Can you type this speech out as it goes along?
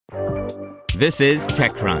This is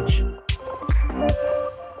TechCrunch.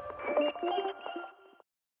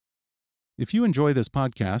 If you enjoy this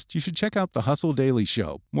podcast, you should check out The Hustle Daily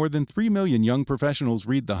Show. More than 3 million young professionals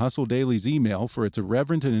read The Hustle Daily's email for its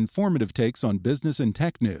irreverent and informative takes on business and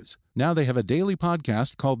tech news. Now they have a daily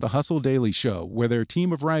podcast called The Hustle Daily Show, where their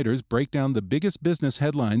team of writers break down the biggest business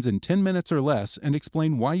headlines in 10 minutes or less and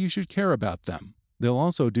explain why you should care about them. They'll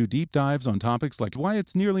also do deep dives on topics like why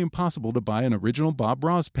it's nearly impossible to buy an original Bob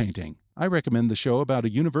Ross painting. I recommend the show about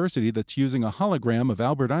a university that's using a hologram of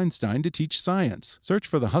Albert Einstein to teach science. Search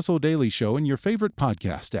for The Hustle Daily Show in your favorite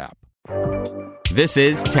podcast app. This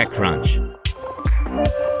is TechCrunch.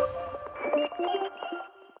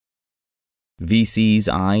 VC's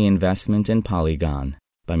Eye Investment in Polygon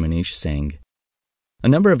by Manish Singh. A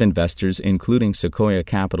number of investors, including Sequoia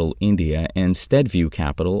Capital India and Steadview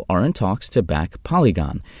Capital, are in talks to back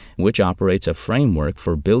Polygon, which operates a framework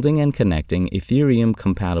for building and connecting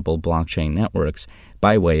Ethereum-compatible blockchain networks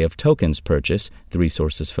by way of tokens purchase, 3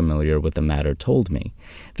 sources familiar with the matter told me.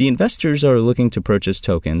 The investors are looking to purchase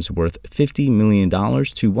tokens worth $50 million to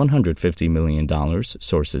 $150 million,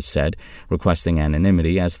 sources said, requesting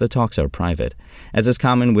anonymity as the talks are private. As is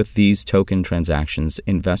common with these token transactions,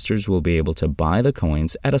 investors will be able to buy the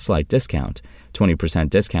coins at a slight discount, 20%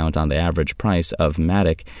 discount on the average price of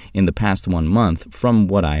backÂ in the past 1 month, from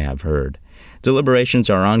what I have heard. Deliberations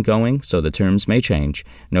are ongoing, so the terms may change.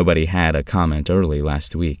 Nobody had a comment early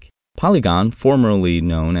last week. Polygon, formerly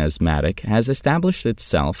known as backÂ, has established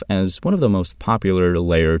itself as one of the most popular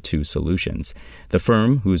Layer 2 solutions. The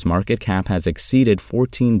firm, whose market cap has exceeded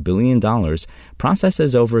 $14 billion,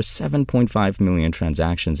 processes over 7.5 million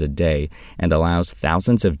transactions a day and allows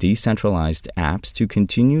thousands of decentralized apps to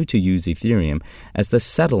continue to use Ethereum as the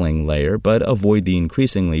settling layer but avoid the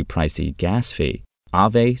increasingly pricey gas fee.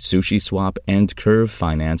 Aave, SushiSwap, and Curve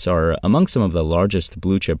Finance are among some of the largest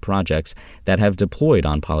blue-chip projects that have deployed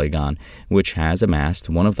on Polygon, which has amassed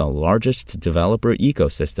one of the largest developer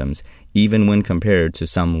ecosystems, even when compared to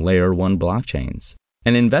some Layer 1 blockchains.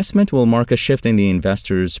 An investment will mark a shift in the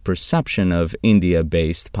investors' perception of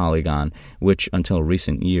India-based Polygon, which until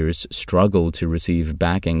recent years struggled to receive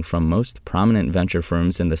backing from most prominent venture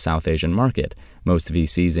firms in the South Asian market. Most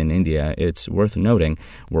VCs in India, it's worth noting,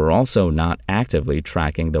 were also not actively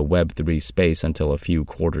tracking the Web3 space until a few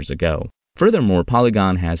quarters ago. Furthermore,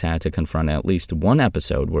 Polygon has had to confront at least one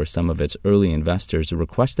episode where some of its early investors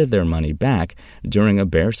requested their money back during a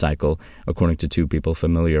bear cycle, according to 2 people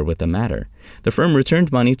familiar with the matter. The firm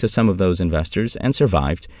returned money to some of those investors and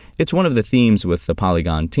survived. It's one of the themes with the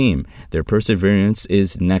Polygon team. Their perseverance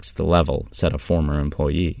is next level, said a former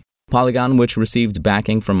employee. Polygon, which received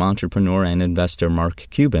backing from entrepreneur and investor Mark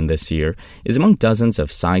Cuban this year, is among dozens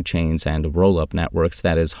of sidechains and roll-up networks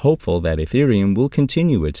that is hopeful that Ethereum will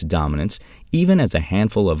continue its dominance, even as a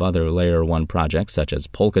handful of other Layer 1 projects such as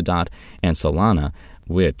Polkadot and Solana,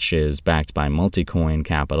 which is backed by Multicoin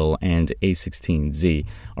Capital and A16Z,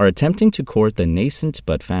 are attempting to court the nascent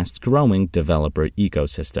but fast-growing developer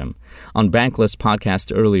ecosystem. On Bankless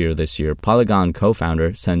podcast earlier this year, Polygon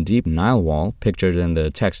co-founder Sandeep Nailwal, pictured in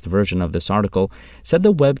the text version of this article, said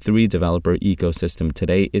the Web3 developer ecosystem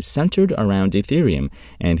today is centered around Ethereum,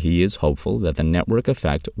 and he is hopeful that the network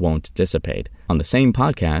effect won't dissipate. On the same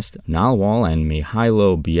podcast, Nailwal and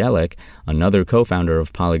Mihailo Bielik, another co-founder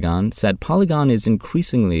of Polygon, said Polygon is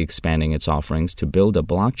increasingly expanding its offerings to build a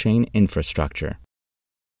blockchain infrastructure.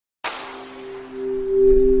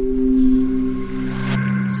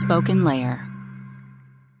 Spoken Layer.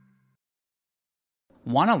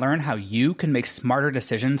 Want to learn how you can make smarter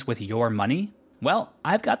decisions with your money? Well,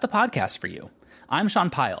 I've got the podcast for you. I'm Sean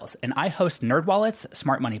Piles, and I host NerdWallet's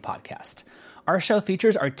Smart Money Podcast. Our show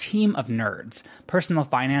features our team of nerds, personal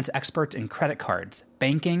finance experts in credit cards,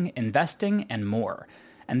 banking, investing, and more.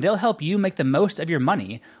 And they'll help you make the most of your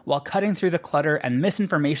money while cutting through the clutter and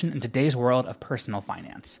misinformation in today's world of personal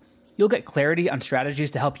finance. You'll get clarity on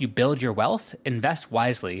strategies to help you build your wealth, invest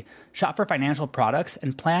wisely, shop for financial products,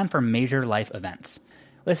 and plan for major life events.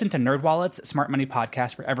 Listen to NerdWallet's Smart Money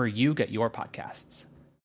Podcast wherever you get your podcasts.